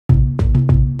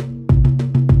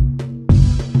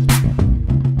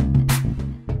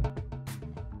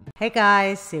Hey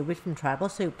guys, Seaweed from Tribal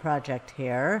Soup Project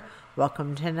here.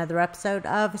 Welcome to another episode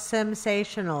of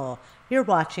SIMsational. You're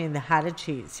watching the How to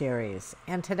Cheat series,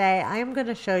 and today I am going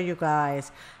to show you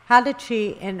guys how to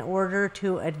cheat in order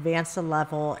to advance a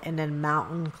level in a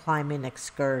mountain climbing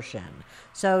excursion.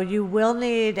 So you will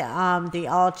need the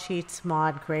All Cheats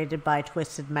mod created by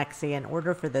Twisted Mexi in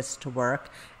order for this to work.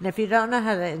 And if you don't know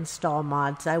how to install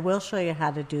mods, I will show you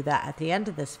how to do that at the end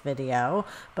of this video.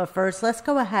 But first, let's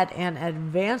go ahead and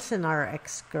advance in our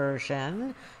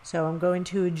excursion. So I'm going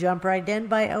to jump right in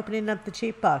by opening up the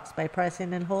cheat box by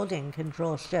pressing and holding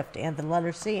Control Shift and the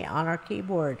letter C on our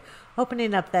keyboard,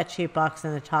 opening up that cheat box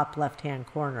in the top left hand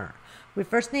corner. We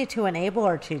first need to enable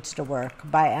our cheats to work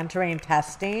by entering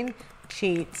testing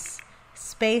cheats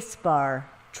spacebar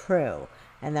true,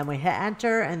 and then we hit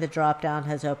enter and the drop down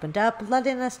has opened up,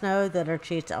 letting us know that our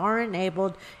cheats are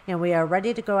enabled and we are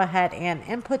ready to go ahead and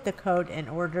input the code in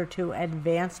order to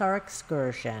advance our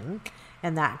excursion.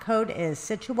 And that code is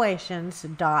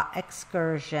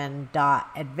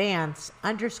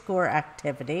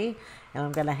situations.excursion.advance_activity. And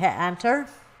I'm going to hit enter.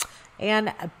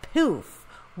 And poof,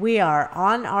 we are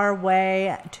on our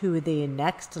way to the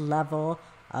next level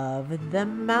of the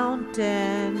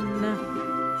mountain.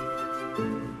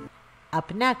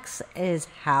 Up next is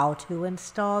how to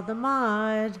install the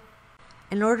mod.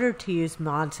 In order to use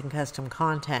mods and custom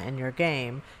content in your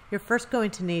game, you're first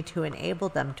going to need to enable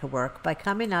them to work by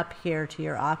coming up here to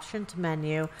your options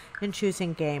menu and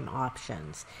choosing game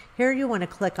options. Here you want to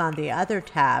click on the other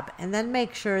tab and then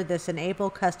make sure this enable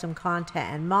custom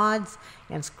content and mods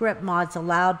and script mods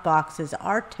allowed boxes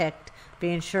are ticked,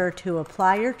 being sure to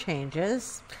apply your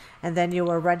changes, and then you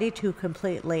are ready to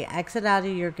completely exit out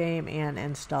of your game and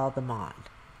install the mod.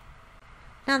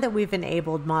 Now that we've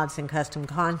enabled mods and custom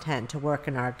content to work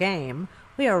in our game,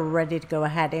 we are ready to go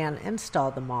ahead and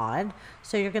install the mod.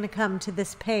 So you're going to come to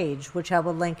this page, which I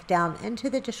will link down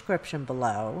into the description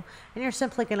below, and you're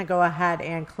simply going to go ahead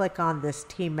and click on this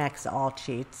TMX All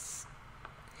Cheats.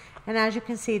 And as you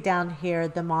can see down here,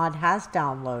 the mod has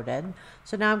downloaded.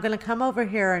 So now I'm going to come over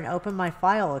here and open my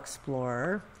File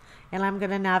Explorer, and I'm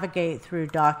going to navigate through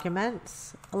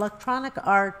Documents, Electronic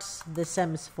Arts, The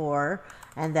Sims 4,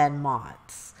 and then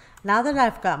Mods. Now that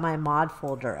I've got my mod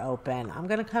folder open, I'm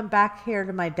going to come back here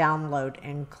to my download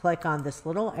and click on this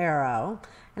little arrow,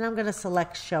 and I'm going to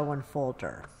select Show in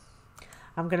Folder.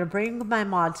 I'm going to bring my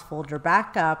mods folder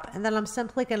back up, and then I'm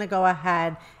simply going to go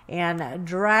ahead and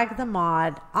drag the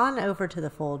mod on over to the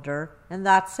folder, and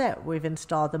that's it. We've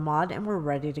installed the mod and we're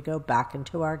ready to go back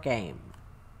into our game.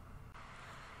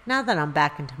 Now that I'm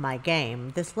back into my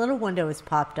game, this little window has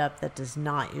popped up that does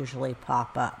not usually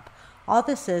pop up. All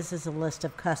this is a list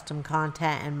of custom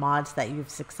content and mods that you've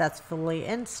successfully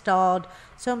installed,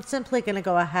 so I'm simply going to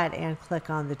go ahead and click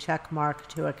on the check mark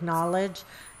to acknowledge,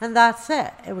 and that's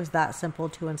it. It was that simple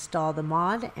to install the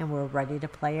mod, and we're ready to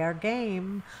play our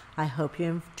game. I hope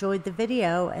you enjoyed the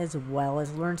video as well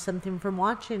as learned something from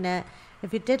watching it.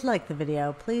 If you did like the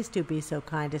video, please do be so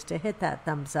kind as to hit that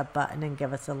thumbs up button and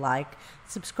give us a like.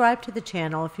 Subscribe to the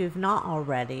channel if you've not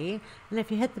already, and if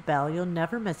you hit the bell, you'll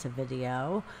never miss a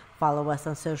video. Follow us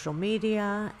on social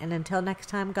media, and until next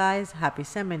time guys, happy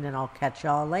simming, and I'll catch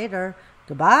y'all later.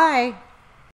 Goodbye!